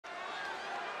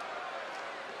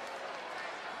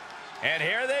And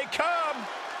here they come.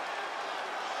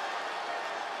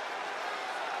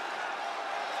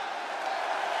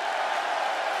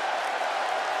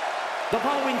 The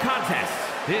following contest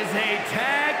is a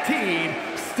tag team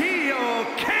steel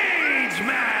cage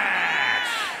match.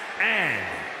 And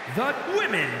the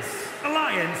Women's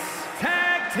Alliance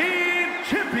Tag Team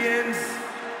Champions,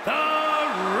 the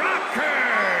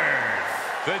Rockers.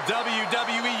 The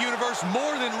WWE Universe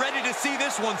more than ready to see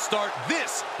this one start.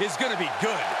 This is going to be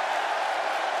good.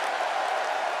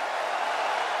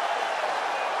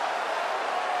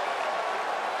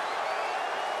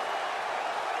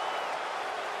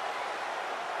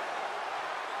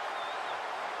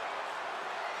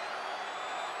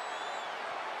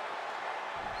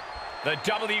 The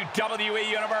WWE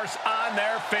Universe on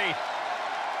their feet.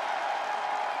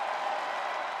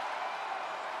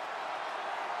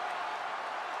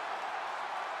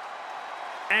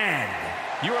 And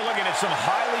you are looking at some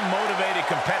highly motivated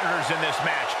competitors in this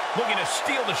match, looking to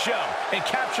steal the show and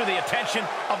capture the attention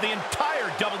of the entire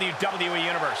WWE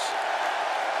Universe.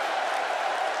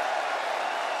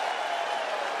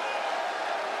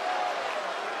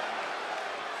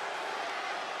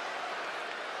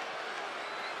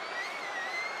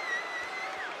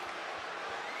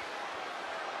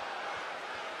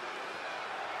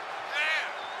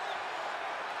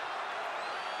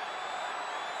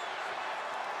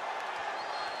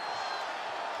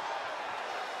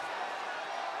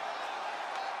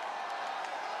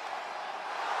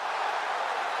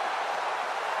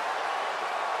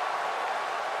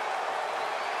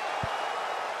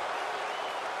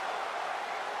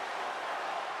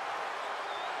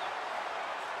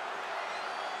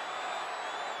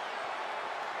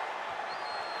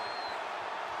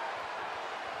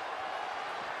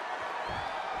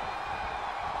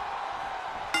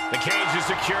 The cage is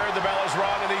secured, the bell is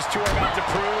rung, and these two are about to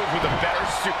prove who the better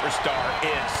superstar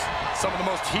is. Some of the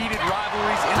most heated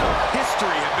rivalries in our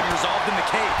history have been resolved in the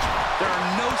cage. There are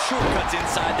no shortcuts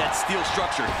inside that steel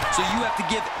structure, so you have to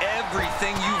give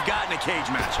everything you've got in a cage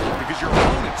match, because your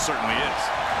opponent certainly is.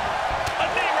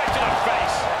 A knee right to the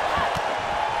face.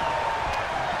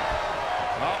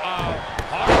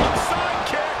 Hard side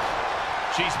kick.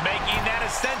 She's making that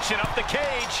ascension up the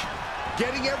cage.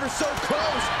 Getting ever so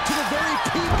close to the very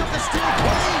peak of the steel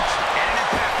cage. And an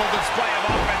impactful display of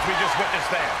offense we just witnessed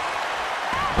there.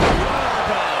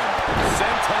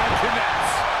 Senton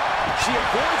connects. She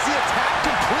avoids the attack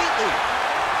completely.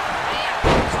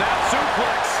 Snap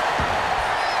suplex.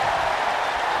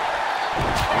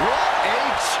 What a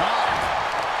chop.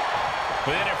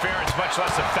 With interference much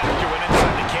less a factor when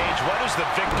inside the cage, what does the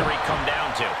victory come down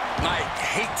to? I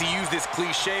hate to use this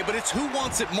cliche, but it's who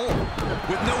wants it more.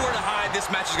 With nowhere to hide, this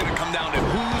match is going to come down to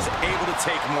who's able to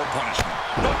take more punishment.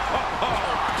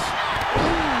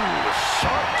 Ooh,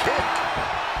 sharp kick.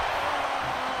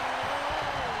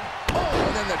 Oh,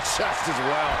 and then the chest as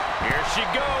well. Here she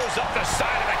goes, up the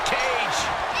side of the cage.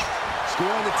 It's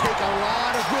going to take a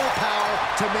lot of willpower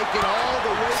to make it all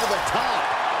the way to the top.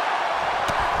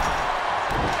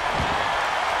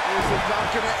 This is not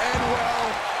going to end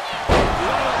well.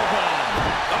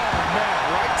 Oh, man,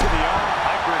 right to the arm.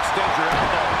 Hyperextend your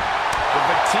elbow. The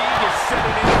fatigue is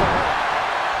setting in for her.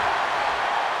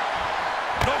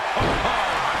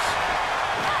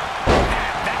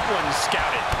 And that one's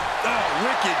scouted. Oh,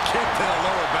 wicked kick to the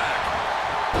lower back.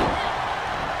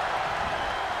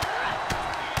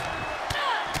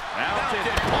 Mounted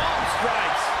palm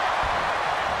strikes.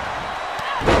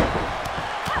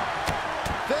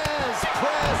 Vez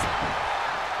press.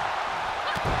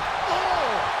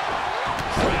 Oh!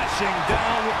 Crashing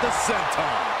down with the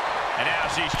senton. And now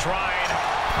she's trying.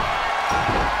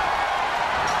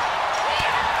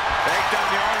 Take down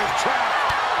the arm is trapped.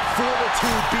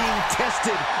 Fortitude being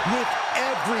tested with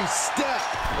every step.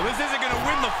 Well, this isn't going to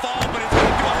win the fall, but it's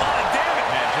going to do a lot of damage.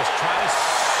 And just trying to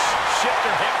shift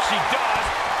her hip. She does.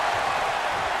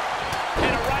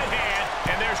 And a right hand,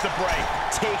 and there's the break.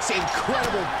 Takes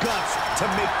incredible guts to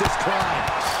make this climb.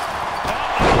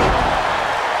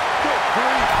 Good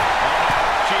grief.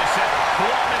 She is set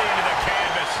plummeting into the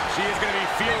canvas. She is going to be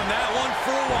feeling that one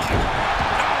for a while.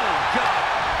 Oh, God.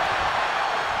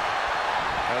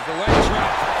 As the leg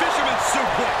trap, fisherman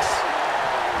suplex.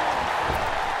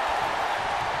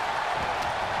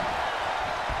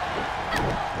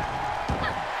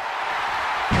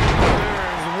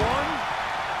 There's one.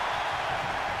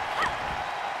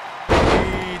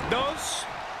 Y dos.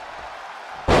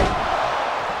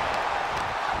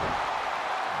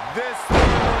 This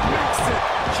makes it.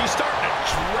 She's starting to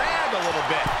drag a little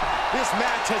bit. This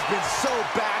match has been so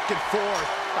back and forth.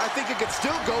 I think it could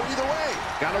still go either way.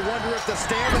 Gotta wonder if the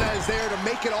stamina is there to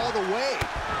make it all the way.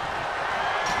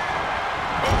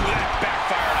 Ooh, that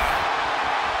backfired on her.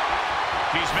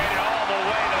 She's made it all the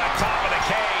way to the top of the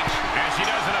cage, and she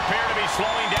doesn't appear to be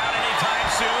slowing down anytime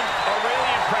soon. A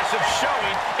really impressive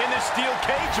showing in this steel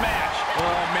cage match.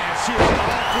 Oh, man, she is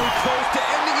awfully close to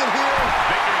ending it here.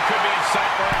 Victory could be in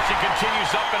sight for her as she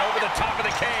continues up and over the top of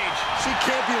the cage. She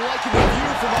can't be liking the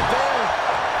view from up there.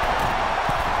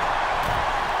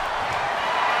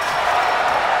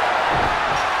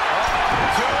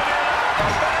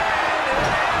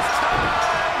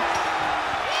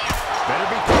 Better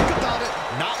be quick about it.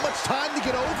 Not much time to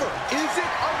get over. Is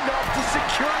it enough to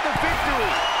secure the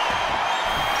victory?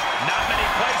 Not many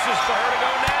places for her to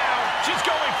go now. She's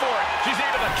going for it. She's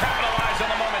able to capitalize on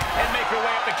the moment and make her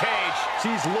way up the cage.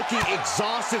 She's looking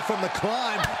exhausted from the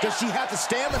climb. Does she have the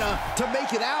stamina to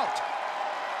make it out?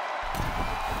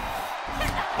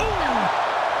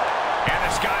 And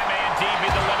the sky may indeed be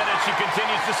the limit as she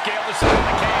continues to scale the side of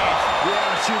the cage.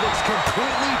 Yeah, she looks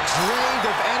completely drained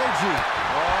of energy.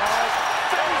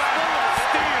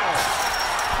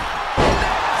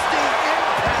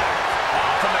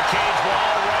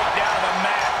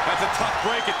 That's a tough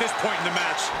break at this point in the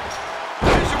match.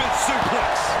 Fisherman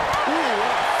suplex. Ooh,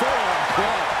 what a forearm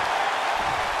club.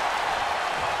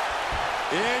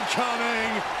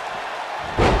 Incoming.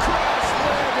 Crash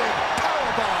landing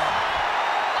powerbomb.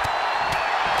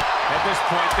 At this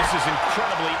point, this is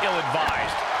incredibly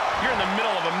ill-advised. You're in the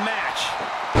middle of a match.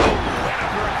 Ooh, and a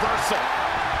reversal.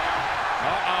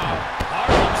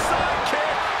 Harlem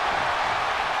sidekick.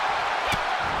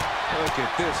 Look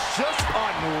at this, just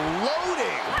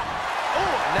unloading. Oh,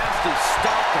 a nasty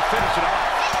stop to finish it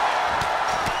off.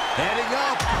 Heading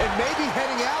up and maybe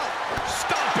heading out.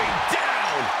 Stomping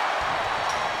down.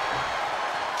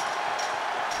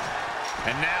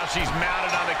 And now she's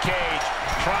mounted on the cage,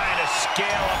 trying to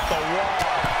scale up the wall.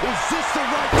 Is this the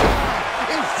right time?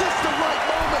 Is this the right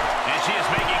moment? And she is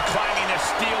making climbing this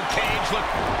steel cage look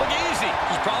easy.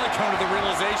 She's probably come to the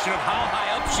realization of how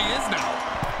high up she is now.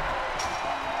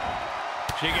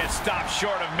 She gets stopped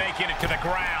short of making it to the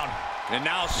ground. And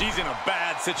now she's in a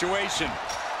bad situation.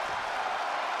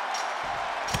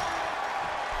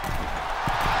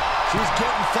 She's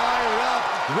getting fired up,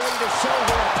 ready to show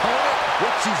her opponent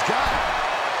what she's got.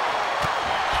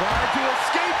 Trying to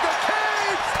escape the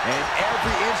cage! And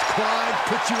every inch climb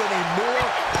puts you in a more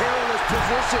perilous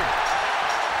position.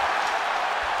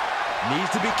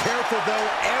 Needs to be careful, though.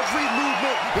 Every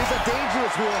movement is a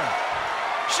dangerous one.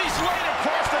 She's laid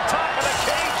across the top of the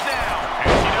cage now.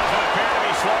 And she doesn't appear to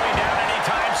be slowing down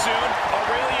anytime soon. A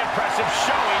really impressive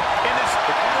showing in this...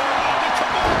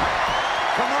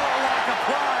 Caramella like a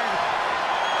pride.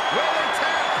 Rolling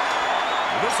tap.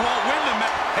 This won't win the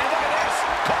match. And look at this.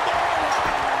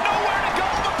 Caramella. Nowhere to go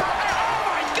but for her. Oh,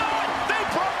 my God. They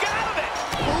broke out of it.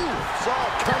 Ooh, saw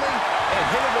it coming and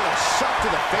hit him with a shot to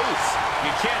the face.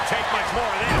 You can't take much more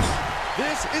of this.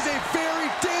 This is a very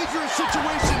dangerous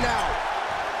situation now.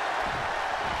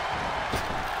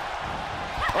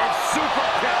 A super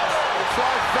kick.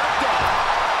 Trifecta.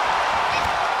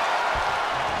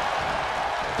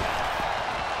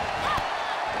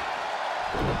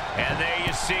 And there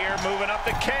you see her moving up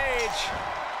the cage.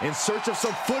 In search of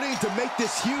some footing to make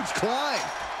this huge climb.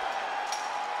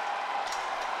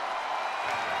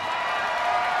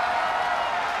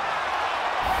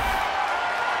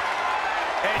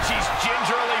 And she's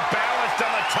gingerly balanced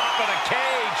on the top of the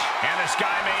cage. And the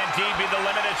sky may indeed be the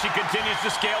limit as she continues to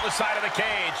scale the side of the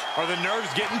cage. Are the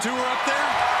nerves getting to her up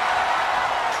there?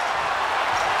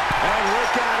 And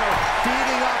look at her,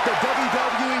 feeding off the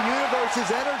WWE Universe's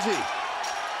energy.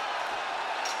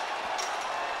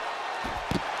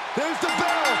 There's the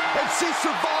bell, and she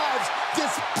survives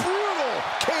this brutal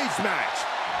cage match.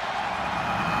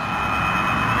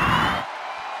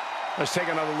 Let's take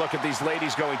another look at these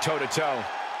ladies going toe-to-toe.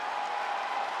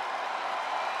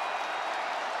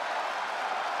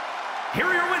 Here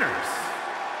are your winners.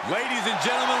 Ladies and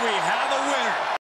gentlemen, we have a winner.